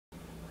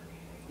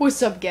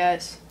What's up,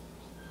 guys?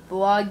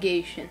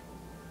 Vlogation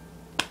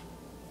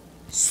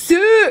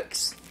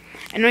 6.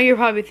 I know you're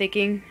probably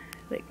thinking,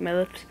 like, my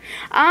lips.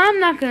 I'm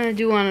not gonna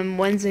do one on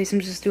Wednesdays. I'm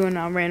just doing it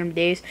on random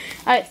days.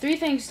 Alright, 3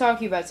 things to talk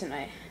to you about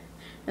tonight.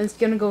 And it's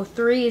gonna go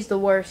 3 is the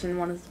worst and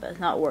 1 is the best.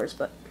 Not worst,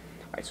 but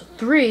alright. So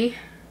 3.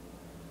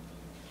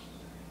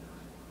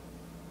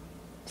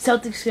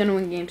 Celtics gonna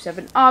win Game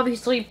 7.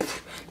 Obviously,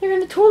 they're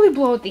gonna totally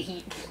blow out the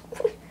Heat.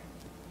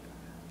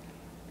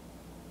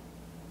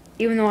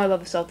 Even though I love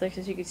the Celtics,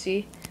 as you can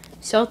see.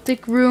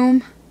 Celtic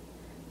room,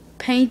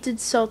 painted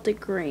Celtic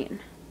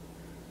green.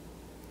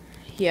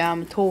 Yeah,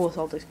 I'm a total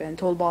Celtics fan,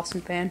 total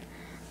Boston fan,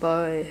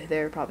 but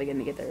they're probably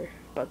gonna get their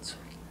butts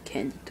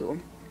handed to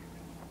them.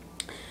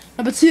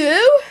 Number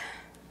 2.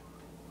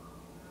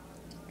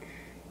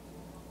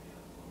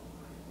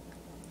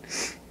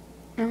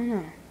 I don't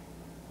know.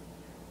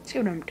 Let's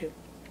go number 2.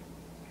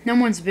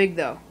 Number 1's big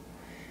though.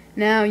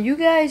 Now you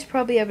guys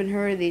probably haven't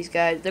heard of these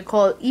guys. They're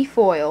called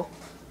Effoil.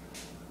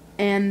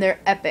 And they're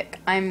epic.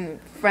 I'm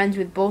friends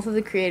with both of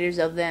the creators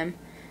of them.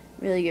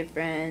 Really good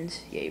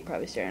friends. Yeah, you're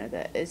probably staring at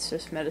that. It's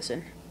just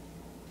medicine.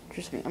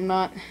 Trust me, I'm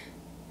not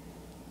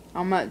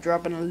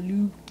dropping a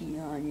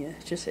loogie on you.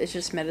 It's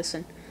just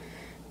medicine.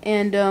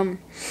 And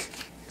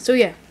so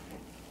yeah,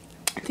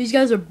 these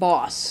guys are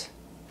boss.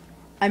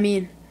 I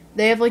mean,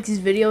 they have like these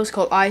videos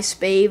called I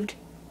Spaved.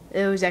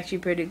 It was actually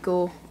pretty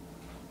cool.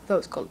 I thought it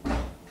was called.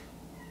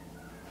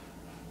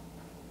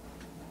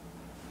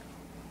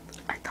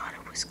 I thought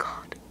it was called.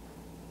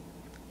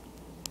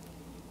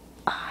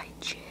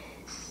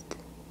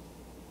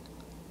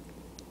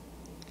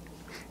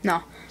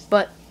 No,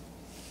 but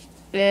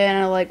and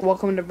I like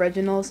welcome to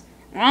Reginald's.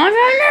 Welcome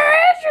to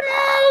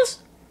Reginald's.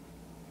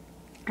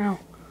 Oh,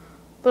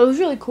 but it was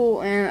really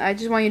cool, and I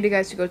just want you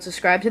guys to go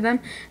subscribe to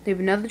them. They have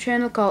another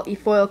channel called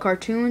Effoil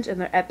Cartoons,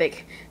 and they're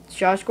epic. It's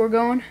Josh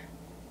Gorgon.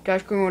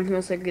 Josh Gorgon is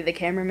most likely the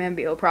cameraman,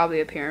 but he'll probably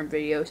appear in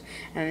videos.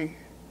 And then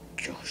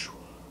Joshua.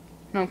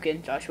 No, I'm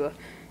kidding, Joshua.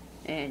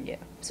 And yeah,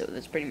 so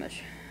that's pretty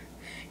much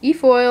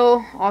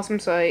Effoil. Awesome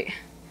site.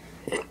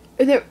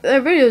 Their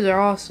videos are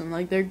awesome.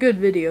 Like, they're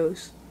good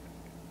videos.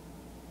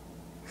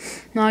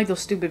 Not like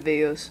those stupid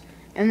videos.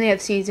 And they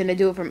have scenes and they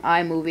do it from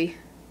iMovie.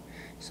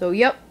 So,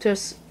 yep,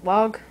 just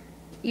vlog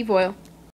Effoil.